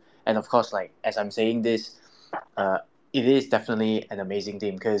stuff. And of course, like as I'm saying this, it is definitely an amazing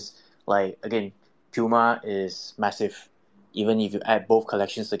team because, like, again, Puma is massive. Even if you add both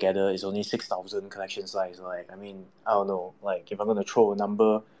collections together, it's only 6,000 collection size. Like, I mean, I don't know. Like, if I'm gonna throw a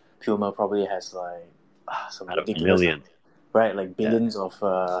number, Puma probably has some Out of ridiculous millions. right? Like billions of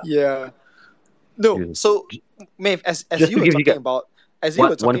Yeah. No. Dude, So, Maeve, as just you to were give you talking guys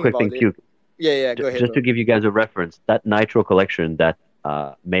about, one quick thing, it. Puke. Yeah. Go ahead, Just to bro. give you guys a reference, that Nitro collection that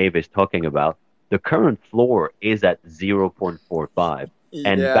Maeve is talking about, the current floor is at 0.45.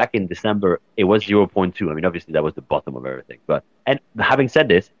 And Yeah. back in December, it was 0.2. I mean, obviously, that was the bottom of everything. And having said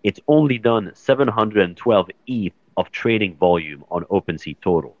this, it's only done 712 ETH of trading volume on OpenSea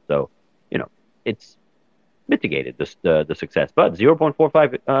total. So, it's mitigated the success. But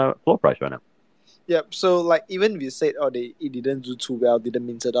 0.45 floor price right now. Yep. So like even we said, it didn't do too well, didn't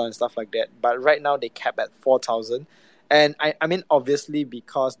mint it down and stuff like that. But right now they cap at 4,000, and I mean obviously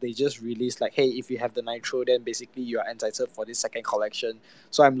because they just released like, hey, if you have the Nitro, then basically you are entitled for this second collection.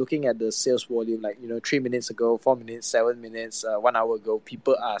 So I'm looking at the sales volume, like 3 minutes ago, 4 minutes, 7 minutes, 1 hour ago,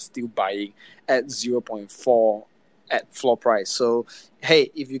 people are still buying at 0.4 at floor price. So hey,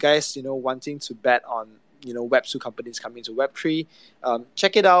 if you guys wanting to bet on Web2 companies coming to Web3.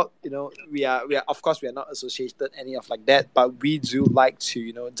 Check it out. We are of course we are not associated any of like that, but we do like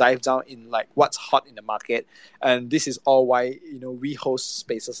to dive down in like what's hot in the market, and this is all why we host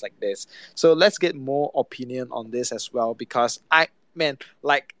spaces like this. So let's get more opinion on this as well, because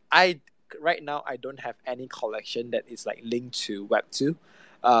right now I don't have any collection that is like linked to Web2.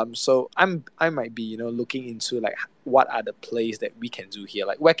 So I might be looking into like what are the plays that we can do here.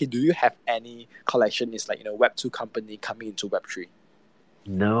 Like, Wacky, do you have any collection is like Web2 company coming into Web3?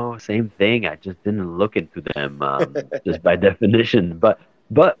 No, same thing. I just didn't look into them, just by definition. But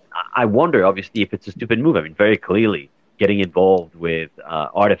I wonder, obviously, if it's a stupid move. I mean, very clearly, getting involved with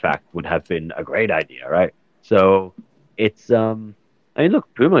Artifact would have been a great idea, right? So it's I mean,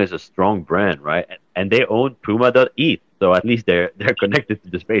 look, Puma is a strong brand, right? And they own Puma.eth, so at least they're connected to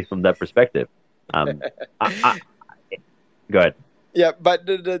the space from that perspective. Um, go ahead. Yeah, but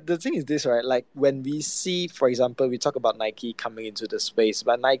the thing is this, right? Like when we see, for example, we talk about Nike coming into the space,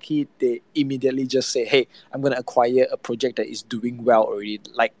 but Nike, they immediately just say, hey, I'm going to acquire a project that is doing well already.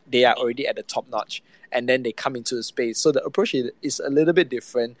 Like they are already at the top notch, and then they come into the space. So the approach is a little bit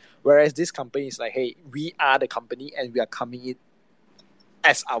different. Whereas this company is like, hey, we are the company and we are coming in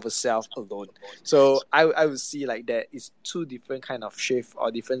as ourselves alone. So I would see like that is two different kind of shift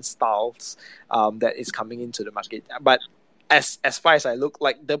or different styles that is coming into the market. But as far as I look,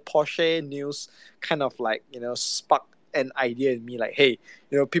 like the Porsche news kind of like sparked an idea in me, like, hey,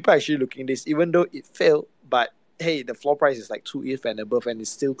 people are actually looking at this, even though it failed, but hey, the floor price is like 2 ETH and above and it's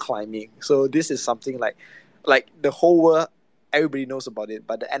still climbing. So this is something like the whole world, everybody knows about it,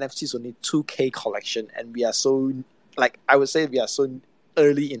 but the NFT is only 2K collection, and we are so, like, I would say we are so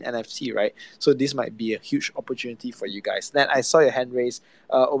early in NFT, right? So this might be a huge opportunity for you guys. Then I saw your hand raised.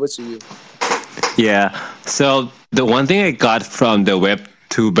 Over to you. Yeah. So the one thing I got from the Web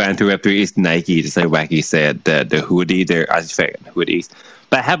 2 brand to Web 3 is Nike, just like Wacky said, the hoodie, their artifact hoodies.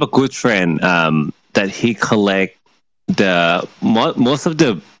 But I have a good friend that he collect most of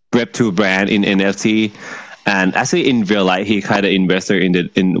the Web 2 brand in NFT. And actually, in real life, he kind of invested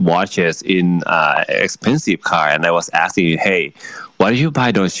in watches, in expensive car. And I was asking, hey, why do you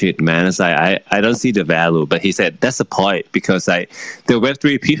buy those shit, man? It's like, I don't see the value. But he said, that's the point, because like the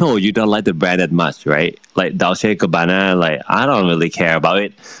Web3 people, you don't like the brand that much, right? Like Dolce & Gabbana, like I don't really care about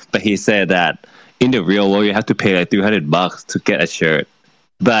it. But he said that in the real world, you have to pay like $300 to get a shirt.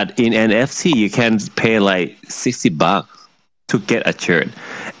 But in NFT, you can pay like $60 to get a shirt,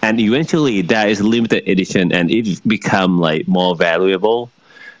 and eventually that is limited edition and it become like more valuable.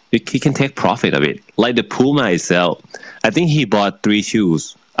 He can take profit of it, like the Puma itself. I think he bought 3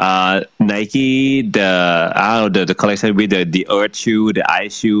 shoes, Nike, the collection with the earth shoe, the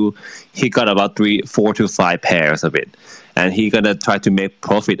ice shoe. He got about 4 to 5 pairs of it, and he gonna try to make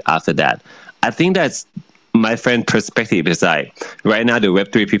profit after that. I think that's my friend perspective. Is like right now the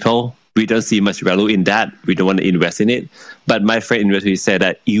Web3 people, we don't see much value in that. We don't want to invest in it. But my friend investor said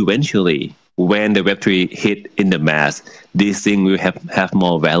that eventually, when the Web3 hit in the mass, this thing will have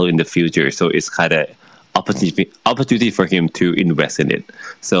more value in the future. So it's kind of opportunity for him to invest in it.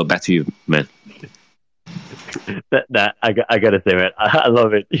 So back to you, man. That I gotta say, man, I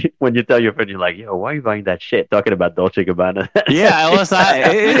love it when you tell your friend, you're like, yo, why are you buying that shit? Talking about Dolce & Gabbana. Yeah, I was like,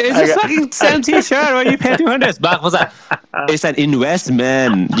 it's a fucking same t-shirt where you pay $200. Was like, it's an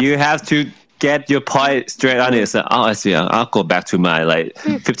investment. You have to get your point straight on it. So, I see. I'll go back to my like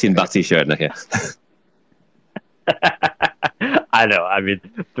 $15 t-shirt. Okay. I know. I mean,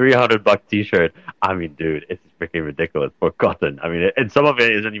 $300 t-shirt. I mean, dude, it's freaking ridiculous for cotton. I mean, and some of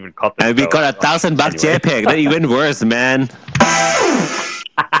it isn't even cotton. And we got $1,000 JPEG. That's even worse, man.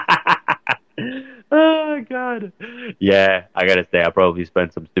 Oh God. Yeah, I gotta say, I probably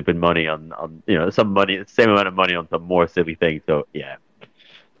spent some stupid money on some money, same amount of money on some more silly things. So yeah.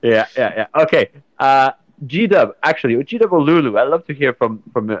 Okay. G-Dub, actually, G-Dub or Lulu, I'd love to hear from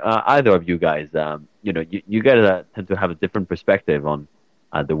either of you guys. You guys tend to have a different perspective on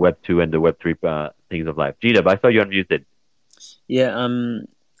the Web 2 and the Web 3 things of life. G-Dub, I saw you unmuted. Yeah,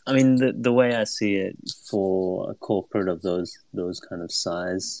 I mean the way I see it for a corporate of those kind of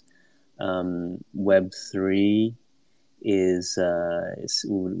size, Web 3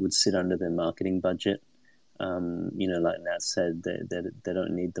 would sit under their marketing budget. Like Nat said, they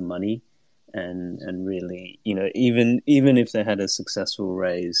don't need the money, and really, even if they had a successful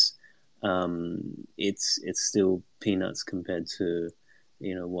raise, it's still peanuts compared to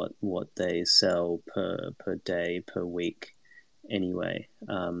what they sell per day, per week. Anyway,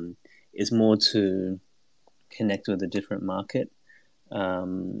 it's more to connect with a different market,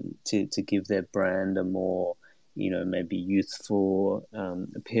 to give their brand a more maybe youthful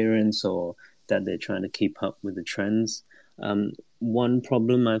appearance, or that they're trying to keep up with the trends. One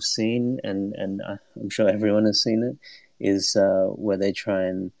problem I've seen, and I'm sure everyone has seen it, is where they try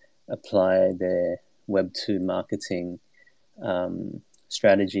and apply their Web2 marketing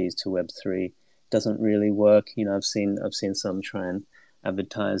strategies to Web3. Doesn't really work. I've seen some try and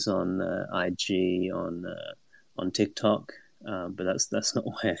advertise on IG, on TikTok, but that's not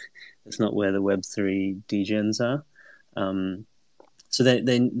where the Web3 degens are. So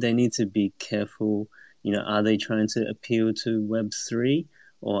they need to be careful. Are they trying to appeal to Web3,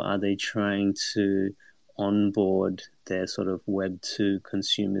 or are they trying to onboard their sort of Web2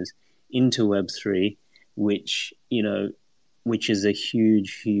 consumers into Web3, which is a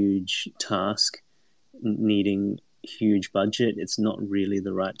huge task, needing huge budget. It's not really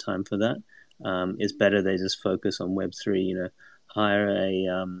the right time for that. It's better they just focus on Web3. Hire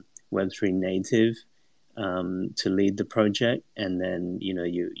a Web3 native to lead the project, and then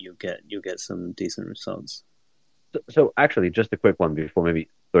you'll get some decent results. So actually, just a quick one before maybe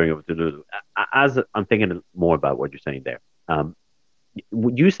throwing over to Lulu. As I'm thinking more about what you're saying there,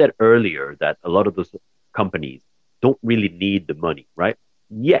 you said earlier that a lot of those companies don't really need the money, right?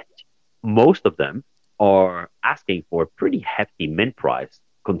 Yet most of them are asking for a pretty hefty mint price,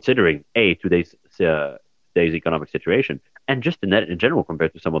 considering today's economic situation, and just in general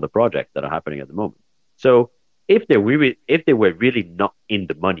compared to some of the projects that are happening at the moment. So if they were really not in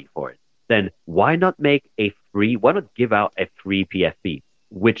the money for it, then why not give out a free PFP,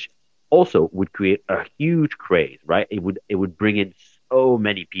 which also would create a huge craze, right? It would bring in so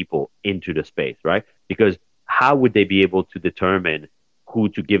many people into the space, right? Because how would they be able to determine who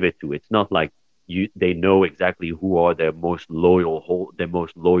to give it to? It's not like they know exactly who are their most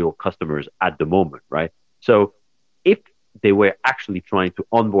loyal customers at the moment, right? So if they were actually trying to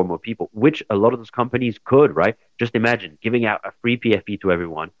onboard more people, which a lot of those companies could, right? Just imagine giving out a free PFP to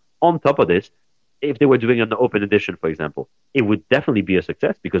everyone. On top of this, if they were doing an open edition, for example, it would definitely be a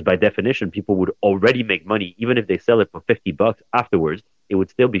success, because by definition, people would already make money. Even if they sell it for $50 afterwards, it would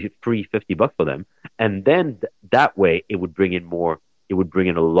still be free $50 for them. And then that way, it would bring in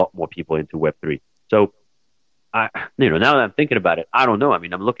a lot more people into Web3. So, now that I'm thinking about it, I don't know. I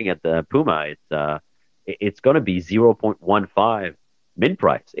mean, I'm looking at the Puma. It's going to be 0.15 min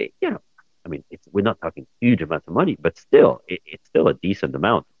price. We're not talking huge amounts of money, but still, it's still a decent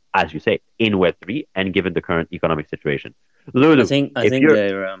amount, as you say, in Web3 and given the current economic situation. Lulu, I think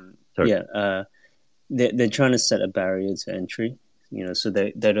they're they're trying to set a barrier to entry. So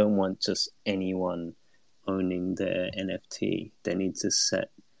they don't want just anyone owning their NFT. They need to set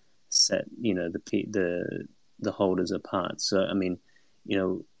the holders apart. So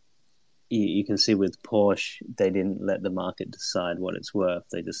you can see with Porsche, they didn't let the market decide what it's worth.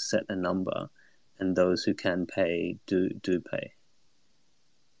 They just set a number, and those who can pay do pay.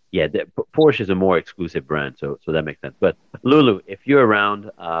 Yeah, Porsche is a more exclusive brand, so that makes sense. But Lulu, if you're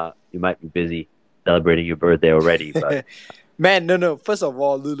around, you might be busy celebrating your birthday already. But Man, no. First of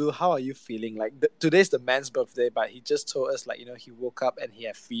all, Lulu, how are you feeling? Like today's the man's birthday, but he just told us he woke up and he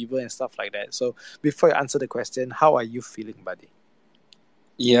had fever and stuff like that. So before you answer the question, how are you feeling, buddy?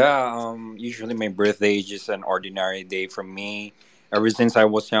 Yeah, usually my birthday is just an ordinary day for me. Ever since I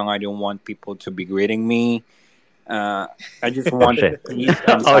was young, I don't want people to be greeting me. I just want shit. peace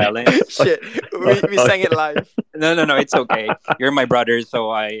and silence. Shit, we sang it live. No, it's okay. You're my brother, so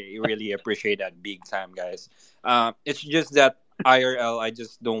I really appreciate that big time, guys. It's just that IRL, I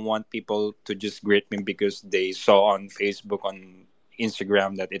just don't want people to just greet me because they saw on Facebook, on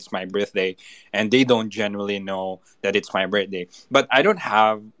Instagram that it's my birthday, and they don't generally know that it's my birthday. But I don't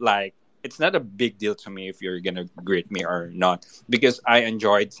have it's not a big deal to me if you're gonna greet me or not, because I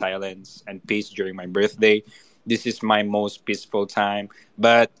enjoyed silence and peace during my birthday. This is my most peaceful time.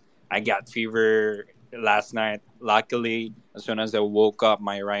 But I got fever last night. Luckily, as soon as I woke up,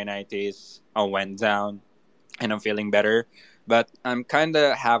 my rhinitis went down, and I'm feeling better. But I'm kind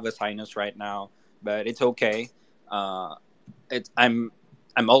of have a sinus right now, but it's okay. Uh, I'm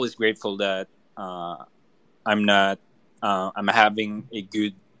always grateful that I'm not I'm having a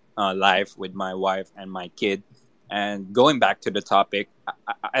good life with my wife and my kid. And going back to the topic,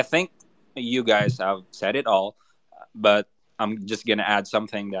 I think you guys have said it all, but I'm just gonna add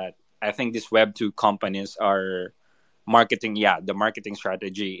something that I think these Web2 companies are marketing. Yeah, the marketing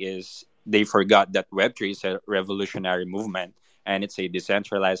strategy is they forgot that Web3 is a revolutionary movement, and it's a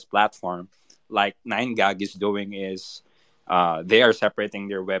decentralized platform. Like 9gag is doing is they are separating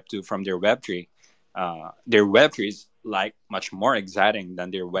their Web2 from their Web3. Their Web3 is much more exciting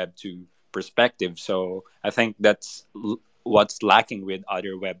than their Web2 perspective. So I think that's what's lacking with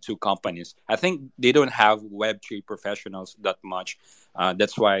other Web2 companies. I think they don't have Web3 professionals that much.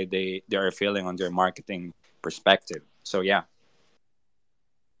 That's why they are failing on their marketing perspective. So yeah.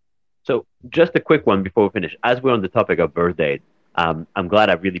 So just a quick one before we finish. As we're on the topic of birthdays, I'm glad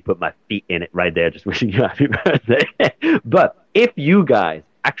I really put my feet in it right there, just wishing you happy birthday. But if you guys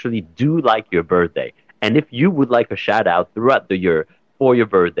actually do like your birthday, and if you would like a shout out throughout the year for your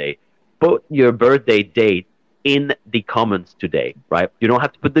birthday, put your birthday date in the comments today, right? You don't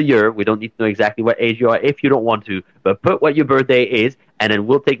have to put the year. We don't need to know exactly what age you are if you don't want to, but put what your birthday is, and then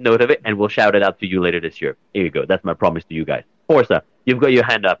we'll take note of it and we'll shout it out to you later this year. Here you go. That's my promise to you guys. Forza, you've got your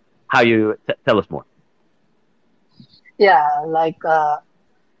hand up. How you tell us more? Yeah, like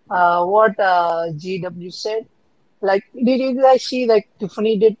what GW said. Like, did you guys see like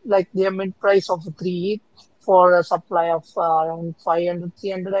Tiffany did like their mid price of 3 for a supply of around 500,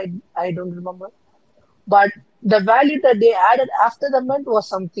 300? I don't remember. But the value that they added after the mint was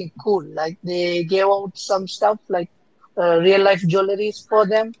something cool. Like they gave out some stuff like real life jewelries for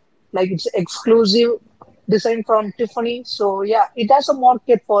them. Like it's exclusive design from Tiffany. So yeah, it has a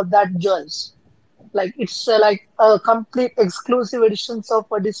market for that jewels. Like it's like a complete exclusive editions of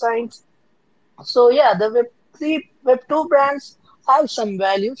designs. So yeah, the Web2 brands have some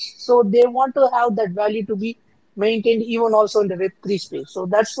values. So they want to have that value to be maintained even also in the Web3 space. So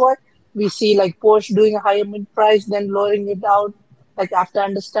that's why we see like Porsche doing a higher mid price, then lowering it out, like after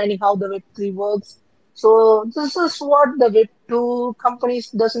understanding how the Web3 works. So this is what the Web2 companies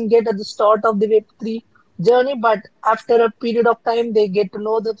doesn't get at the start of the Web3 journey, but after a period of time they get to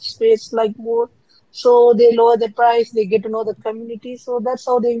know the space like more. So they lower the price, they get to know the community. So that's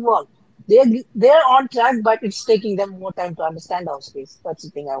how they evolve. They're on track, but it's taking them more time to understand our space. That's the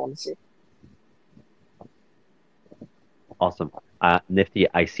thing I want to say. Awesome. Nifty,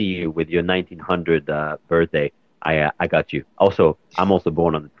 I see you with your 1900 birthday. I got you. Also, I'm also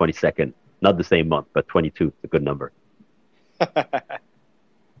born on the 22nd. Not the same month, but 22 is a good number.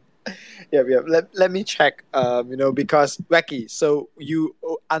 Yeah. Let me check. Because Wacky, so you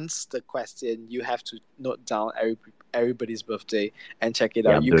answer the question. You have to note down everybody's birthday and check it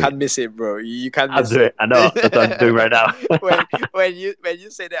Yeah, out. I'm You doing can't it. miss it, bro. You can't I'm miss doing it. it. I know. That's what I'm doing right now. when you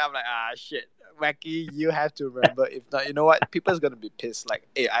say that, I'm like, shit. Wacky, you have to remember. If not, you know what? People's gonna be pissed. Like,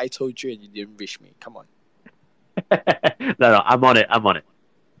 hey, I told you and you didn't wish me. Come on. No, I'm on it. I'm on it.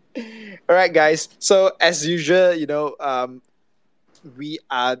 All right, guys. So as usual, we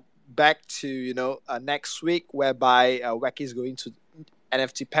are back to next week, whereby Wacky is going to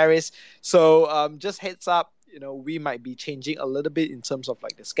NFT Paris. So just heads up, we might be changing a little bit in terms of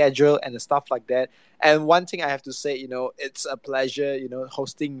like the schedule and the stuff like that. And one thing I have to say, it's a pleasure,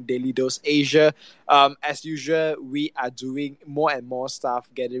 hosting Daily Dose Asia. As usual, we are doing more and more stuff,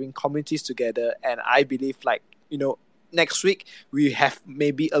 gathering communities together, and I believe like next week we have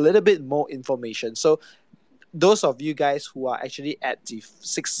maybe a little bit more information. So those of you guys who are actually at the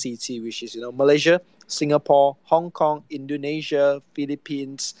sixth city, which is Malaysia, Singapore, Hong Kong, Indonesia,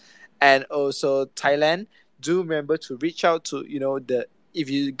 Philippines, and also Thailand, do remember to reach out to the if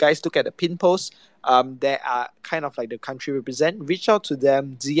you guys look at the pin post, there are kind of like the country represent. Reach out to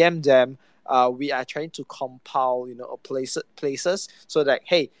them, DM them. We are trying to compile places so that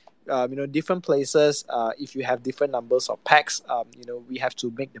hey, different places, if you have different numbers of packs, we have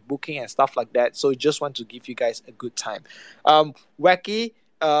to make the booking and stuff like that. So just want to give you guys a good time. Wacky,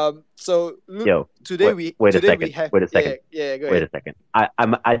 so look, Yo, today wait a we second. have Wait a second. go Wait ahead. a second.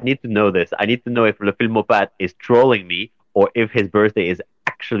 I need to know this. I need to know if Le Filmopat is trolling me or if his birthday is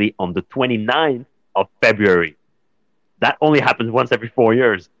actually on the 29th of February. That only happens once every 4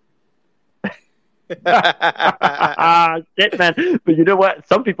 years. Shit, man. But you know what?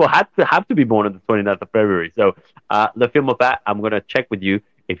 Some people have to be born on the 29th of February. So, Le Filmopat, I'm going to check with you.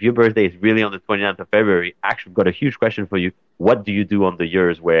 If your birthday is really on the 29th of February, actually, I've got a huge question for you. What do you do on the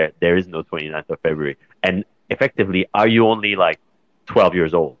years where there is no 29th of February? And effectively, are you only like 12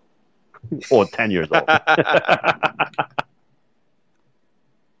 years old or 10 years old?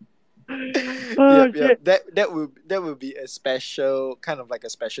 Oh, Yep. shit. That will be a special kind of like a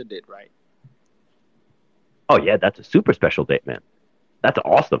special date, right? Oh, yeah, that's a super special date, man. That's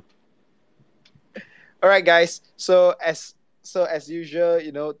awesome. All right, guys. So as usual,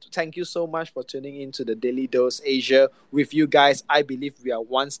 thank you so much for tuning into the Daily Dose Asia. With you guys, I believe we are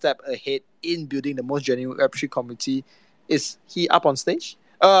one step ahead in building the most genuine Web3 community. Is he up on stage?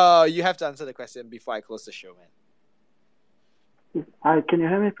 You have to answer the question before I close the show, man. Hi, can you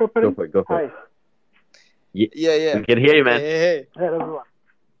hear me properly? Go for it. Yeah. We can hear you, man. Hey. Hello, everyone.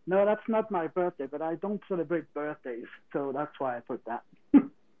 No, that's not my birthday, but I don't celebrate birthdays, so that's why I put that.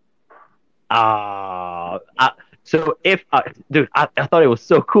 So if, dude, I thought it was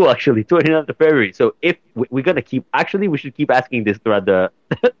so cool actually, 29th of February. So if we're gonna keep, actually, we should keep asking this throughout the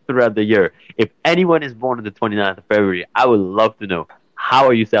throughout the year. If anyone is born on the 29th of February, I would love to know how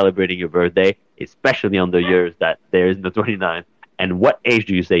are you celebrating your birthday, especially on the years that there is no 29th, and what age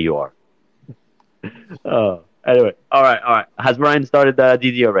do you say you are? Anyway, all right, all right. Has Brian started the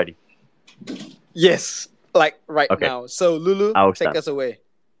DD already? Yes, like right Okay, now. So Lulu, I'll take start. us away.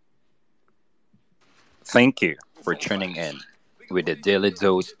 Thank you for tuning in with the Daily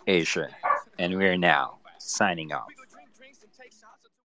Dose Asia, and we're now signing off.